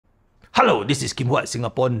Hello, this is Huat,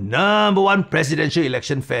 Singapore #1 presidential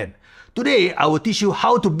election fan. Today, I will teach you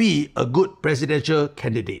how to be a good presidential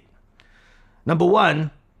candidate. Number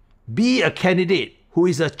 1, be a candidate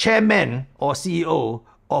who is a chairman or CEO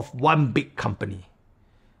of one big company.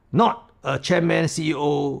 Not a chairman,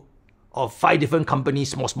 CEO of 5 different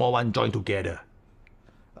companies, small one, joined together.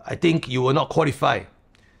 I think you will not qualify.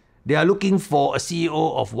 They are looking for a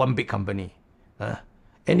CEO of one big company.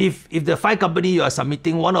 And if the 5 companies you are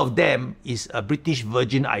submitting, one of them is a British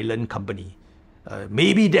Virgin Island company,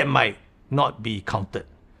 maybe that might not be counted.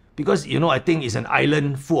 Because, I think it's an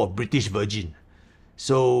island full of British Virgin.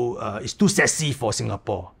 So it's too sassy for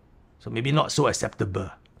Singapore. So maybe not so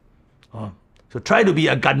acceptable. So try to be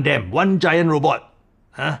a Gundam, one giant robot.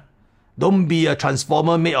 Don't be a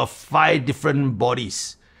transformer made of 5 different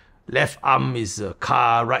bodies. Left arm is a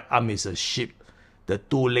car, right arm is a ship. The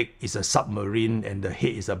 2 leg is a submarine and the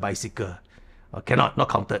head is a bicycle. Not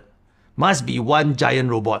counted. Must be one giant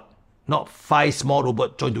robot, not 5 small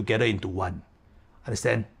robots joined together into one.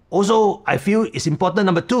 Understand? Also, I feel it's important,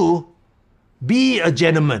 number 2, be a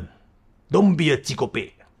gentleman. Don't be a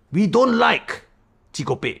chikope. We don't like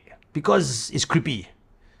chikope because it's creepy.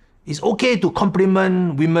 It's okay to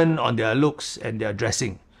compliment women on their looks and their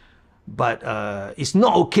dressing. But it's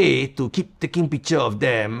not okay to keep taking picture of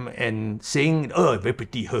them and saying, oh, very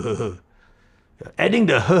pretty, Adding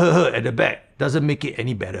the at the back doesn't make it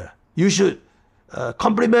any better. You should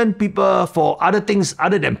compliment people for other things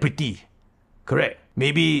other than pretty. Correct?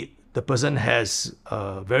 Maybe the person has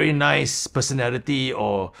a very nice personality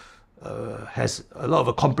or has a lot of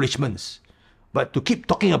accomplishments. But to keep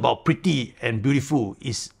talking about pretty and beautiful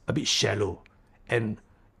is a bit shallow. And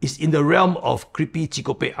it's in the realm of creepy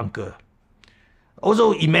chikope uncle.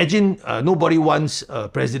 Also, imagine nobody wants a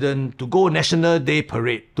president to go National Day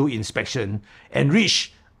Parade to inspection and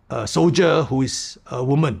reach a soldier who is a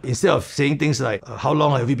woman. Instead of saying things like, how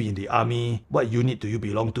long have you been in the army? What unit do you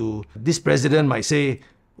belong to? This president might say,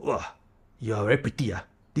 wow, you are very pretty.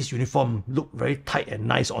 This uniform look very tight and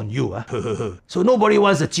nice on you. So nobody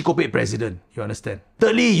wants a chikope president, you understand?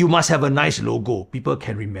 Thirdly, you must have a nice logo people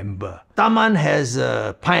can remember. Taman has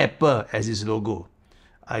a pineapple as its logo.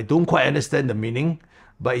 I don't quite understand the meaning,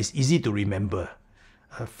 but it's easy to remember.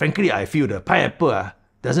 Frankly, I feel the pineapple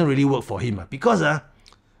doesn't really work for him because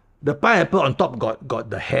the pineapple on top got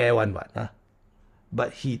the hair one,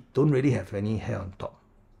 but he don't really have any hair on top.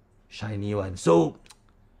 Shiny one. So,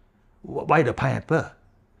 why the pineapple?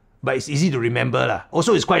 But it's easy to remember.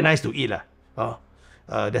 Also, it's quite nice to eat.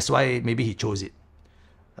 That's why maybe he chose it.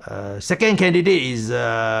 Second candidate is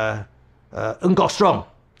Ng Kok Strong.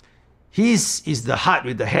 His is the heart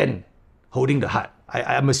with the hand holding the heart.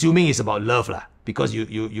 I'm assuming it's about love because you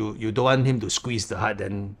don't want him to squeeze the heart,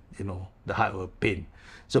 then the heart will pain.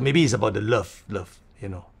 So maybe it's about the love,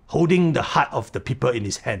 holding the heart of the people in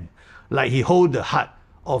his hand, like he hold the heart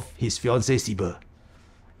of his fiancée Sibyl.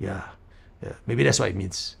 Yeah, maybe that's what it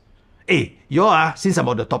means. Hey, since I'm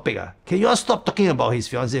on the topic, can you all stop talking about his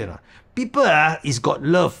fiancée? People is got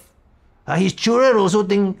love. His children also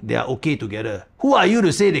think they are okay together. Who are you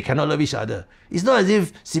to say they cannot love each other? It's not as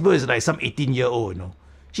if Sibyl is like some 18-year-old,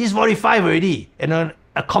 She's 45 already and an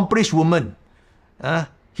accomplished woman.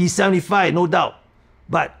 He's 75, no doubt.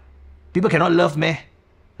 But people cannot love, meh?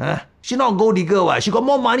 She not gold digger, She got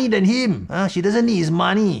more money than him. She doesn't need his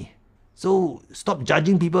money. So stop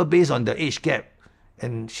judging people based on the age gap.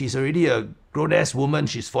 And she's already a grown-ass woman.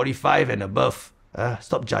 She's 45 and above.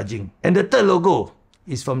 Stop judging. And the third logo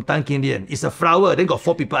is from Tan Kim Lian. It's a flower, then got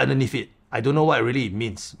 4 people underneath it. I don't know what really it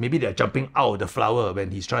means. Maybe they're jumping out of the flower when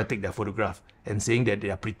he's trying to take their photograph and saying that they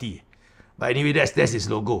are pretty. But anyway, that's his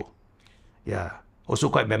logo. Yeah, also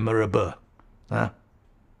quite memorable.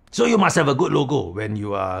 So you must have a good logo when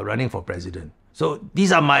you are running for president. So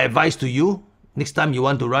these are my advice to you next time you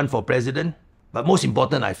want to run for president. But most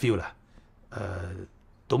important, I feel,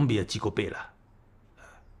 don't be a chikope.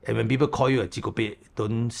 And when people call you a chikope,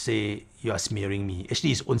 don't say you are smearing me.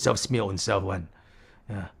 Actually, it's own self smear own self one.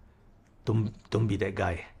 Don't be that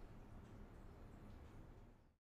guy.